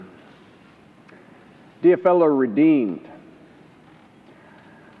Dear fellow redeemed,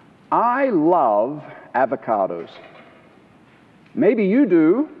 I love avocados. Maybe you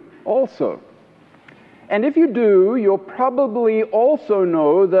do also. And if you do, you'll probably also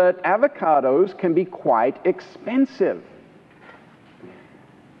know that avocados can be quite expensive.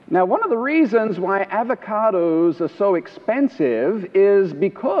 Now, one of the reasons why avocados are so expensive is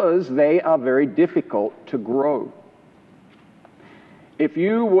because they are very difficult to grow. If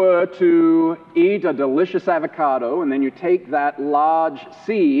you were to eat a delicious avocado and then you take that large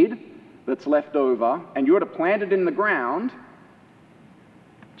seed that's left over and you were to plant it in the ground,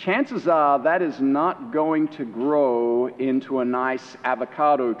 chances are that is not going to grow into a nice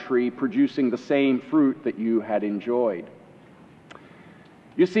avocado tree producing the same fruit that you had enjoyed.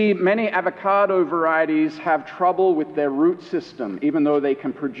 You see, many avocado varieties have trouble with their root system, even though they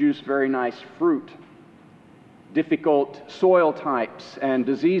can produce very nice fruit. Difficult soil types and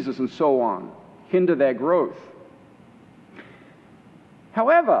diseases and so on hinder their growth.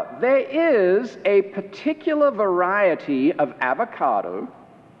 However, there is a particular variety of avocado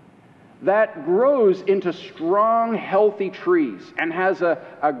that grows into strong, healthy trees and has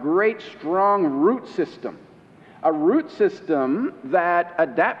a great, strong root system. A root system that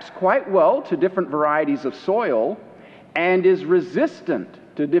adapts quite well to different varieties of soil and is resistant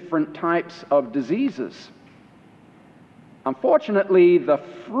to different types of diseases. Unfortunately, the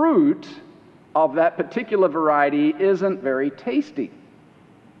fruit of that particular variety isn't very tasty.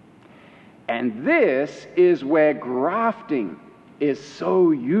 And this is where grafting is so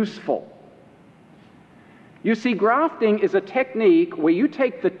useful. You see, grafting is a technique where you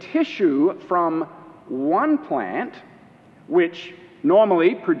take the tissue from one plant, which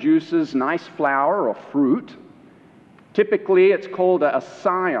normally produces nice flower or fruit. Typically, it's called a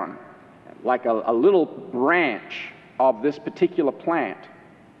scion, like a little branch of this particular plant.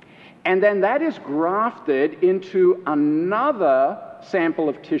 And then that is grafted into another sample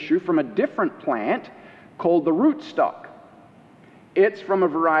of tissue from a different plant called the rootstock. It's from a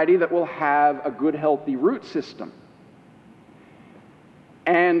variety that will have a good, healthy root system.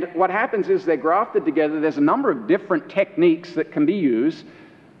 And what happens is they're grafted together. There's a number of different techniques that can be used.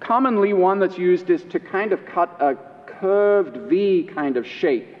 Commonly, one that's used is to kind of cut a curved V kind of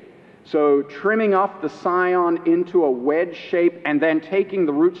shape. So trimming off the scion into a wedge shape and then taking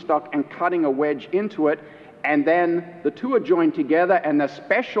the rootstock and cutting a wedge into it, and then the two are joined together and a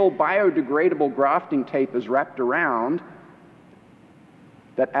special biodegradable grafting tape is wrapped around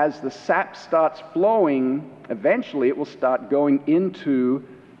that as the sap starts flowing, eventually it will start going into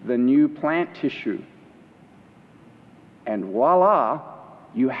the new plant tissue. And voila,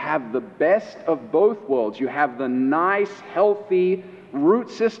 you have the best of both worlds. You have the nice, healthy root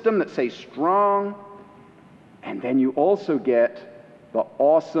system that stays strong, and then you also get the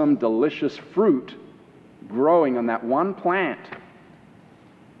awesome, delicious fruit growing on that one plant.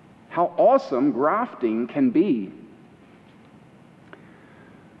 How awesome grafting can be.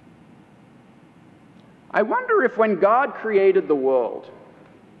 I wonder if when God created the world,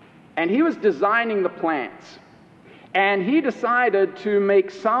 and He was designing the plants, and He decided to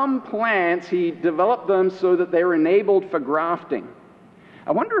make some plants, He developed them so that they were enabled for grafting.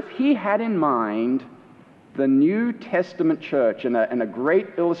 I wonder if He had in mind the New Testament church and a great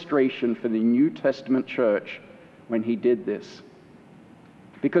illustration for the New Testament church when He did this.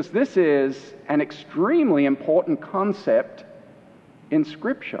 Because this is an extremely important concept in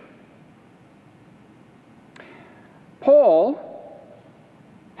Scripture. Paul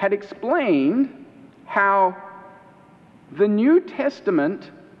had explained how the New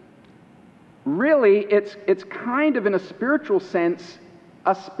Testament really, it's kind of in a spiritual sense,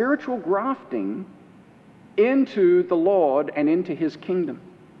 a spiritual grafting into the Lord and into His kingdom.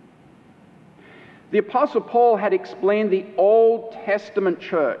 The Apostle Paul had explained the Old Testament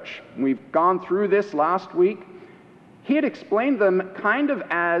church. We've gone through this last week. He had explained them kind of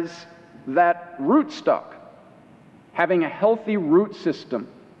as that rootstock, having a healthy root system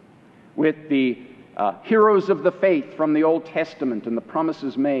with the heroes of the faith from the Old Testament and the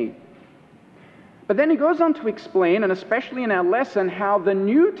promises made. But then he goes on to explain, and especially in our lesson, how the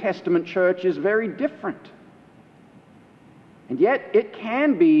New Testament church is very different. And yet it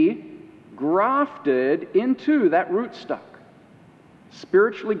can be grafted into that rootstock,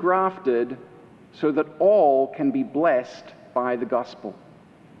 spiritually grafted so that all can be blessed by the gospel.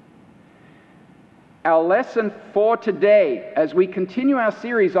 Our lesson for today, as we continue our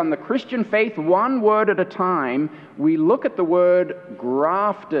series on the Christian faith, one word at a time, we look at the word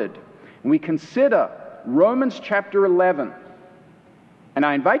grafted. And we consider Romans chapter 11. And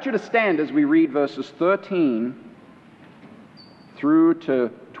I invite you to stand as we read verses 13 through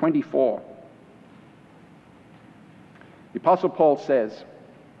to 24. The Apostle Paul says,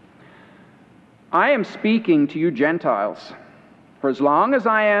 I am speaking to you Gentiles, for as long as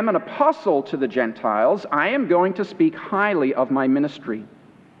I am an apostle to the Gentiles, I am going to speak highly of my ministry.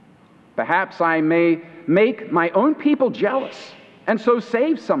 Perhaps I may make my own people jealous, and so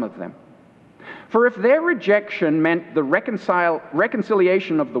save some of them. For if their rejection meant the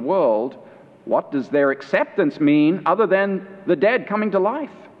reconciliation of the world, what does their acceptance mean other than the dead coming to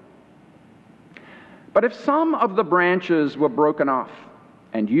life? But if some of the branches were broken off,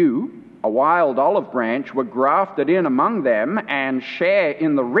 and you, a wild olive branch, were grafted in among them and share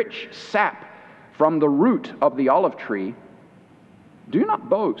in the rich sap from the root of the olive tree, do not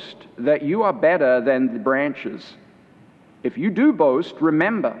boast that you are better than the branches. If you do boast,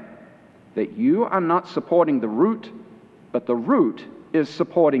 remember that you are not supporting the root, but the root is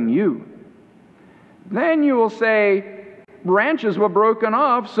supporting you. Then you will say, branches were broken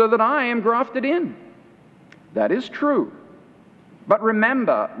off so that I am grafted in. That is true. But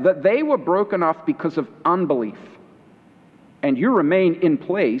remember that they were broken off because of unbelief, and you remain in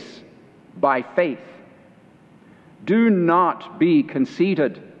place by faith. Do not be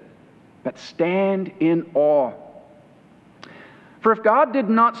conceited, but stand in awe. For if God did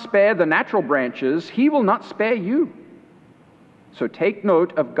not spare the natural branches, He will not spare you. So take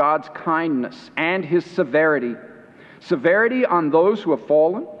note of God's kindness and His severity. Severity on those who have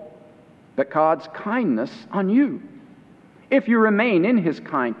fallen, but God's kindness on you, if you remain in His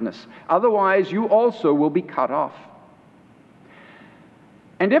kindness. Otherwise, you also will be cut off.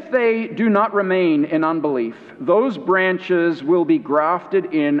 And if they do not remain in unbelief, those branches will be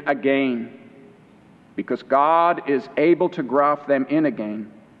grafted in again, because God is able to graft them in again.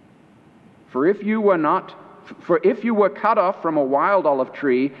 For if you were cut off from a wild olive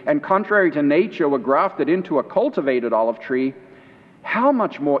tree, and contrary to nature were grafted into a cultivated olive tree, how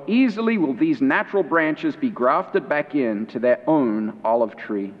much more easily will these natural branches be grafted back into their own olive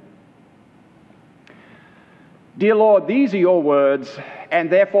tree? Dear Lord, these are your words, and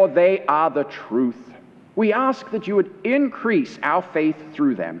therefore they are the truth. We ask that you would increase our faith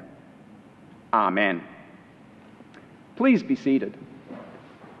through them. Amen. Please be seated.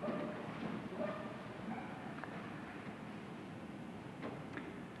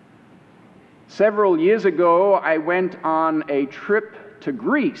 Several years ago, I went on a trip to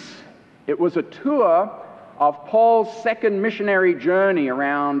Greece. It was a tour of Paul's second missionary journey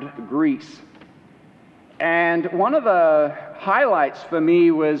around Greece. And one of the highlights for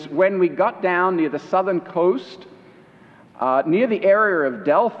me was when we got down near the southern coast, near the area of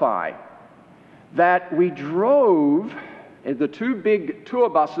Delphi, that we drove, the two big tour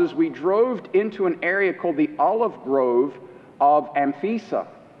buses, we drove into an area called the Olive Grove of Amphissa.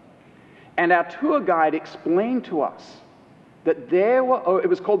 And our tour guide explained to us that it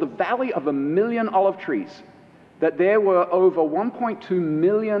was called the Valley of a Million Olive Trees, that there were over 1.2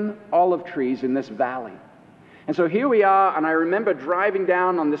 million olive trees in this valley. And so here we are, and I remember driving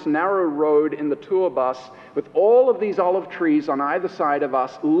down on this narrow road in the tour bus with all of these olive trees on either side of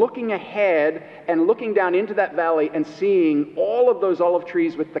us, looking ahead and looking down into that valley and seeing all of those olive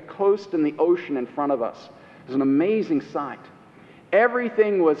trees with the coast and the ocean in front of us. It was an amazing sight.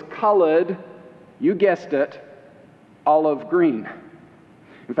 Everything was colored, you guessed it, olive green.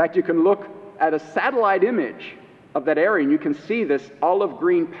 In fact, you can look at a satellite image of that area and you can see this olive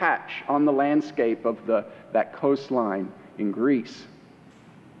green patch on the landscape of that coastline in Greece.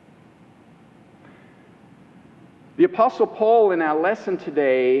 The Apostle Paul in our lesson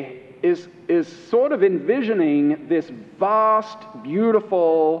today is sort of envisioning this vast,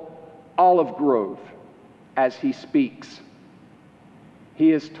 beautiful olive grove as he speaks.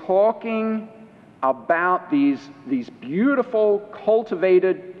 He is talking about these beautiful,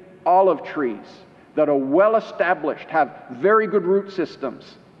 cultivated olive trees that are well established, have very good root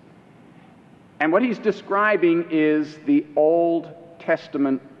systems. And what he's describing is the Old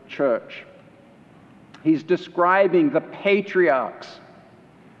Testament church. He's describing the patriarchs.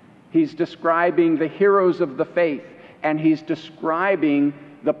 He's describing the heroes of the faith. And he's describing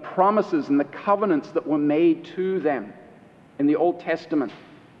the promises and the covenants that were made to them in the Old Testament.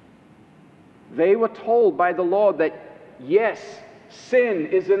 They were told by the Lord that, yes, sin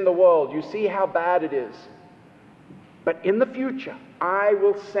is in the world. You see how bad it is. But in the future, I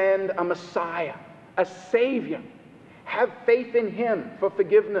will send a Messiah, a Savior. Have faith in Him for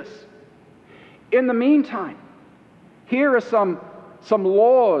forgiveness. In the meantime, here are some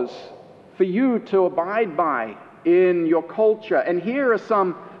laws for you to abide by in your culture. And here are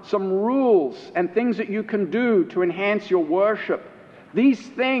some rules and things that you can do to enhance your worship. These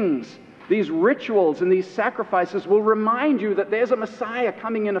things, these rituals and these sacrifices will remind you that there's a Messiah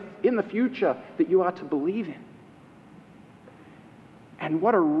coming in the future that you are to believe in. And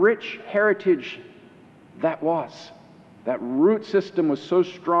what a rich heritage that was. That root system was so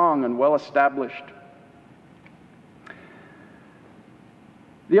strong and well established.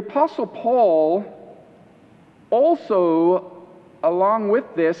 The Apostle Paul also, along with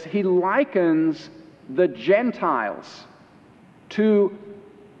this, he likens the Gentiles to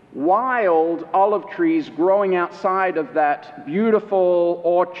wild olive trees growing outside of that beautiful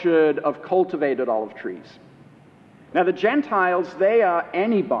orchard of cultivated olive trees. Now, the Gentiles, they are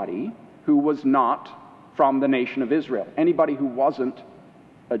anybody who was not from the nation of Israel, anybody who wasn't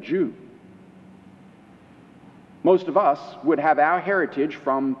a Jew. Most of us would have our heritage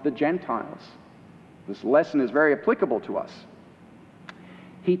from the Gentiles. This lesson is very applicable to us.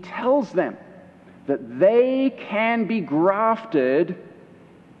 He tells them that they can be grafted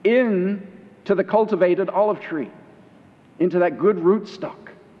into the cultivated olive tree, into that good rootstock.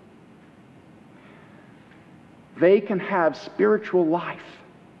 They can have spiritual life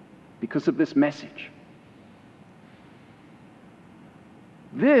because of this message.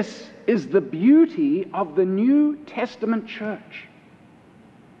 This is the beauty of the New Testament church.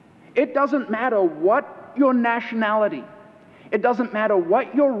 It doesn't matter what your nationality, it doesn't matter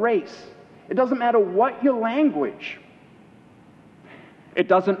what your race, it doesn't matter what your language, it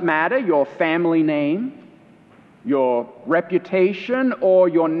doesn't matter your family name, your reputation, or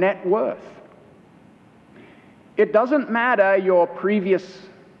your net worth. It doesn't matter your previous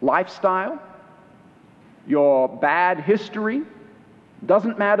lifestyle, your bad history.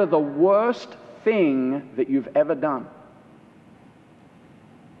 Doesn't matter the worst thing that you've ever done.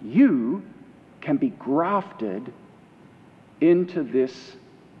 You can be grafted into this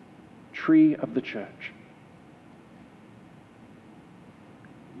tree of the church.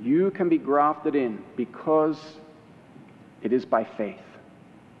 You can be grafted in because it is by faith.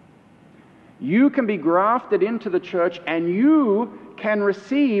 You can be grafted into the church, and you can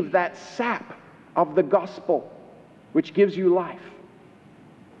receive that sap of the gospel which gives you life.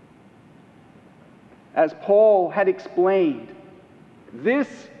 As Paul had explained, this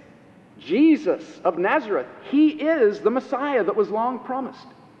Jesus of Nazareth, he is the Messiah that was long promised.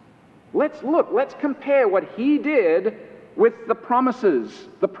 Let's compare what he did with the promises,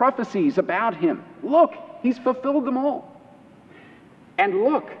 the prophecies about him. Look, he's fulfilled them all. And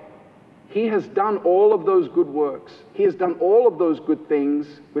look, he has done all of those good works. He has done all of those good things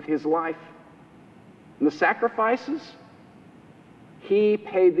with his life. And the sacrifices, he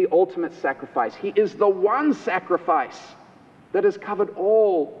paid the ultimate sacrifice. He is the one sacrifice that has covered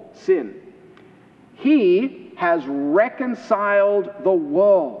all sin. He has reconciled the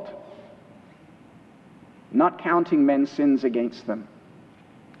world, not counting men's sins against them.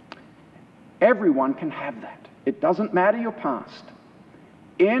 Everyone can have that. It doesn't matter your past.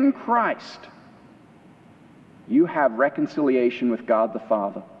 In Christ, you have reconciliation with God the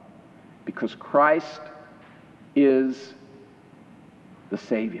Father because Christ is the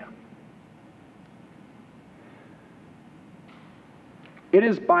Savior. It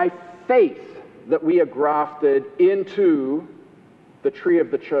is by faith that we are grafted into the tree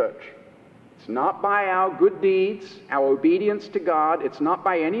of the church. It's not by our good deeds, our obedience to God. It's not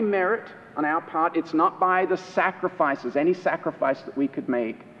by any merit on our part. It's not by the sacrifices, any sacrifice that we could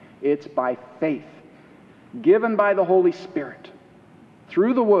make. It's by faith, given by the Holy Spirit,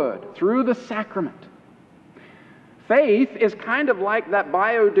 through the Word, through the sacrament. Faith is kind of like that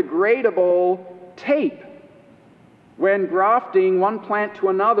biodegradable tape when grafting one plant to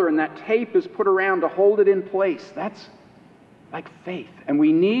another and that tape is put around to hold it in place. That's like faith. And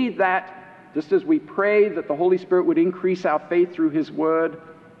we need that, just as we pray that the Holy Spirit would increase our faith through His Word,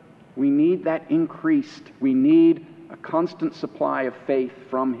 we need that increased. We need a constant supply of faith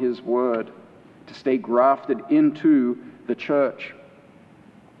from His Word to stay grafted into the church.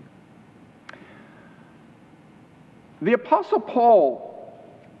 The Apostle Paul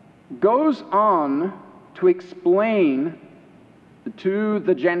goes on to explain to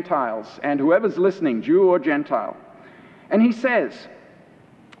the Gentiles and whoever's listening, Jew or Gentile, and he says,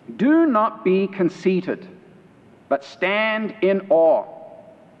 "Do not be conceited, but stand in awe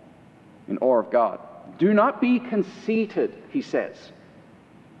of God." Do not be conceited, he says.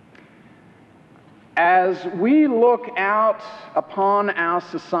 As we look out upon our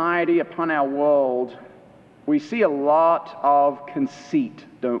society, upon our world, we see a lot of conceit,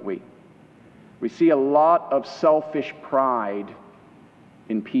 don't we? We see a lot of selfish pride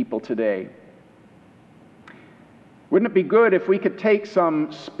in people today. Wouldn't it be good if we could take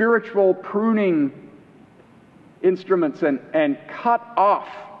some spiritual pruning instruments and cut off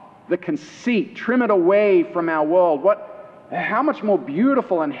the conceit, trim it away from our world? How much more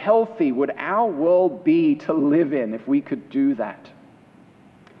beautiful and healthy would our world be to live in if we could do that?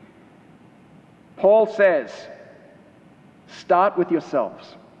 Paul says, start with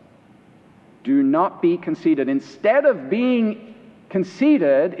yourselves. Do not be conceited. Instead of being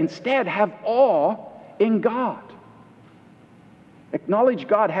conceited, instead have awe in God. Acknowledge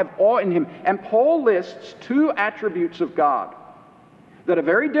God, have awe in Him. And Paul lists two attributes of God that are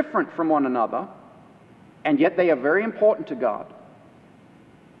very different from one another, and yet they are very important to God.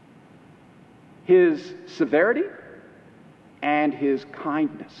 His severity and His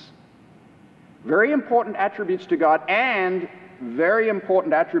kindness. Very important attributes to God, and very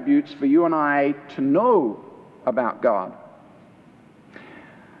important attributes for you and I to know about God.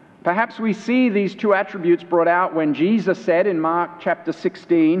 Perhaps we see these two attributes brought out when Jesus said in Mark chapter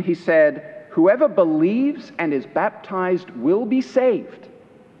 16, He said, "Whoever believes and is baptized will be saved,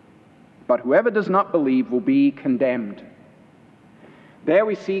 but whoever does not believe will be condemned." There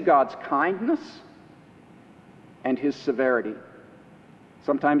we see God's kindness and His severity.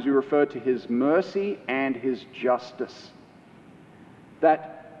 Sometimes we refer to His mercy and His justice.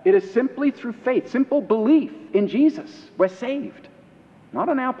 That it is simply through faith, simple belief in Jesus, we're saved. Not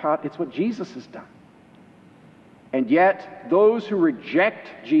on our part, it's what Jesus has done. And yet, those who reject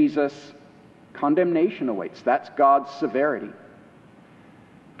Jesus, condemnation awaits. That's God's severity.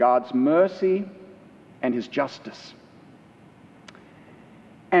 God's mercy and His justice.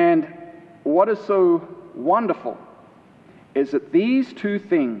 And what is so wonderful is that these two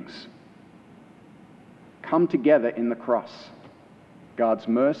things come together in the cross. God's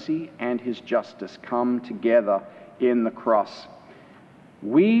mercy and His justice come together in the cross.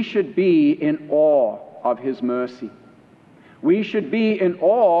 We should be in awe of His mercy. We should be in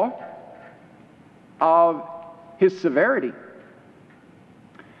awe of His severity.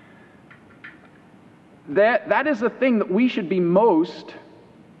 That is the thing that we should be most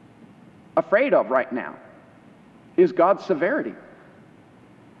afraid of right now, is God's severity.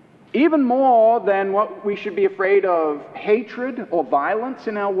 Even more than what we should be afraid of hatred or violence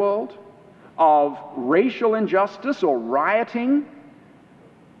in our world, of racial injustice or rioting,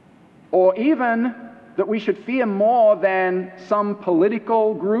 or even that we should fear more than some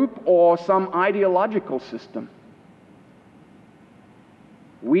political group or some ideological system.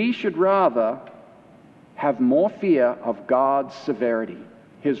 We should rather have more fear of God's severity,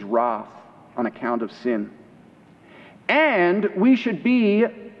 His wrath on account of sin. And we should be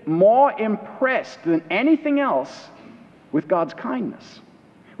more impressed than anything else with God's kindness.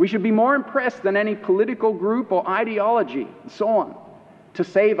 We should be more impressed than any political group or ideology and so on to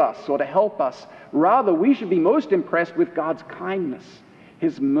save us or to help us. Rather, we should be most impressed with God's kindness,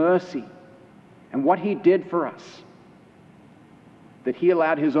 His mercy, and what He did for us. That He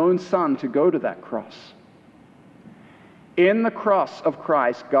allowed His own Son to go to that cross. In the cross of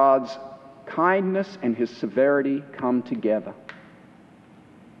Christ, God's kindness and His severity come together.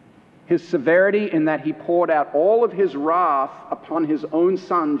 His severity in that He poured out all of His wrath upon His own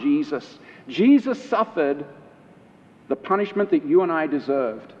Son, Jesus. Jesus suffered the punishment that you and I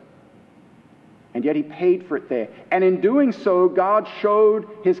deserved. And yet He paid for it there. And in doing so, God showed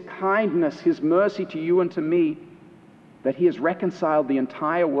His kindness, His mercy to you and to me, that He has reconciled the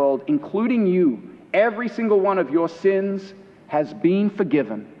entire world, including you. Every single one of your sins has been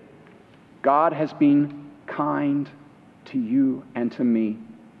forgiven. God has been kind to you and to me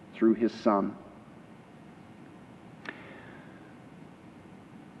through His Son.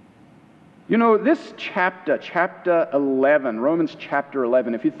 You know, this chapter 11, Romans chapter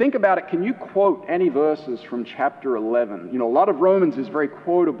 11, if you think about it, can you quote any verses from chapter 11? You know, a lot of Romans is very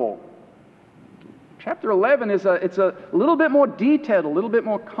quotable. Chapter 11 it's a little bit more detailed, a little bit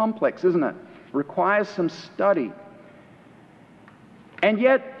more complex, isn't it? It requires some study. And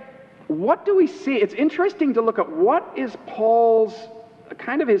yet, what do we see? It's interesting to look at what is Paul's,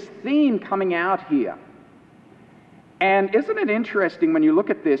 kind of his theme coming out here. And isn't it interesting when you look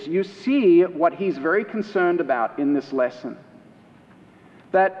at this, you see what he's very concerned about in this lesson.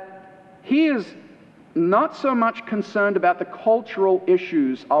 That he is not so much concerned about the cultural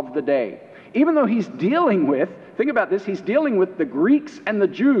issues of the day. Even though he's dealing with, think about this, he's dealing with the Greeks and the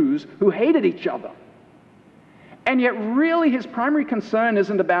Jews who hated each other. And yet really his primary concern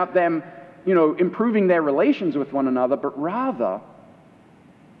isn't about them, improving their relations with one another, but rather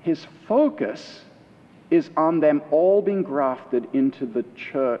his focus is on them all being grafted into the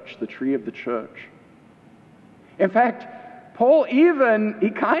church, the tree of the church. In fact, Paul he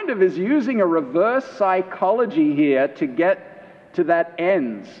kind of is using a reverse psychology here to get to that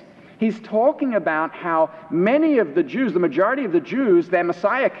ends. He's talking about how many of the Jews, the majority of the Jews, their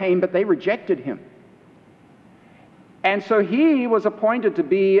Messiah came, but they rejected Him. And so he was appointed to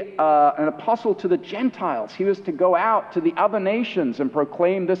be an apostle to the Gentiles. He was to go out to the other nations and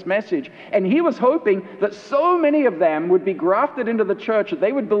proclaim this message. And he was hoping that so many of them would be grafted into the church, that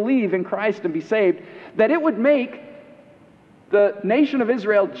they would believe in Christ and be saved, that it would make the nation of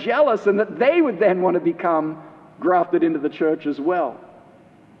Israel jealous and that they would then want to become grafted into the church as well.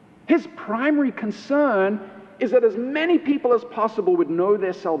 His primary concern is that as many people as possible would know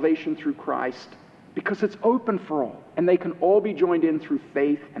their salvation through Christ, because it's open for all, and they can all be joined in through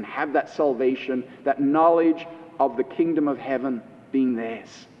faith and have that salvation, that knowledge of the kingdom of heaven being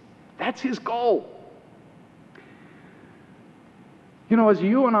theirs. That's his goal. You know, as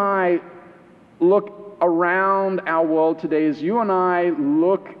you and I look around our world today, as you and I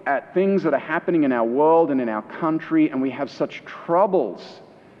look at things that are happening in our world and in our country, and we have such troubles,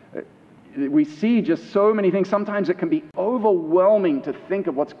 we see just so many things. Sometimes it can be overwhelming to think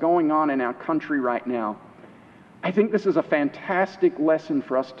of what's going on in our country right now. I think this is a fantastic lesson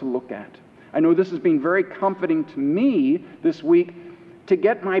for us to look at. I know this has been very comforting to me this week to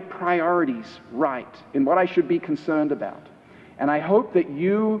get my priorities right in what I should be concerned about. And I hope that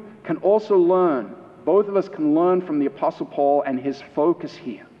you can also learn, both of us can learn from the Apostle Paul and his focus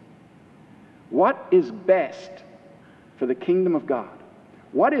here. What is best for the kingdom of God?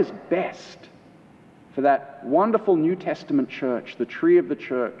 What is best for that wonderful New Testament church, the tree of the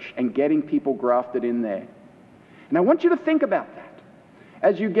church, and getting people grafted in there? And I want you to think about that.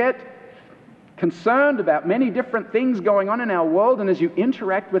 As you get concerned about many different things going on in our world, and as you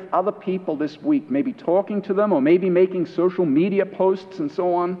interact with other people this week, maybe talking to them or maybe making social media posts and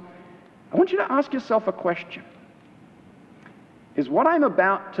so on, I want you to ask yourself a question. Is what I'm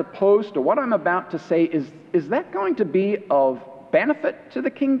about to post or what I'm about to say, is that going to be of benefit to the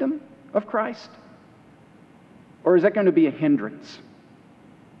kingdom of Christ? Or is that going to be a hindrance?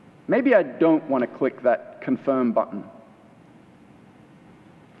 Maybe I don't want to click that confirm button.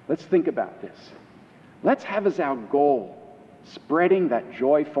 Let's think about this. Let's have as our goal spreading that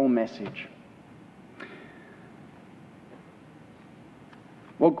joyful message.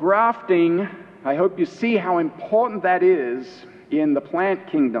 Well, grafting, I hope you see how important that is in the plant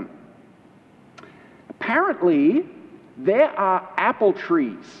kingdom. Apparently, there are apple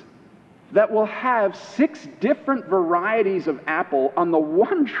trees that will have 6 different varieties of apple on the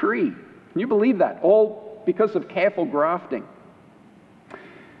one tree. Can you believe that? All because of careful grafting.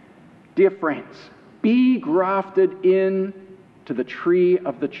 Dear friends, be grafted in to the tree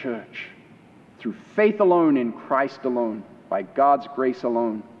of the church through faith alone in Christ alone, by God's grace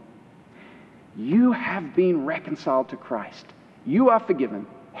alone. You have been reconciled to Christ. You are forgiven.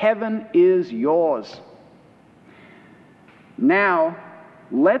 Heaven is yours. Now,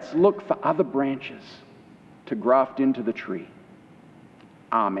 let's look for other branches to graft into the tree.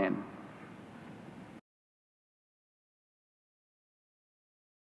 Amen.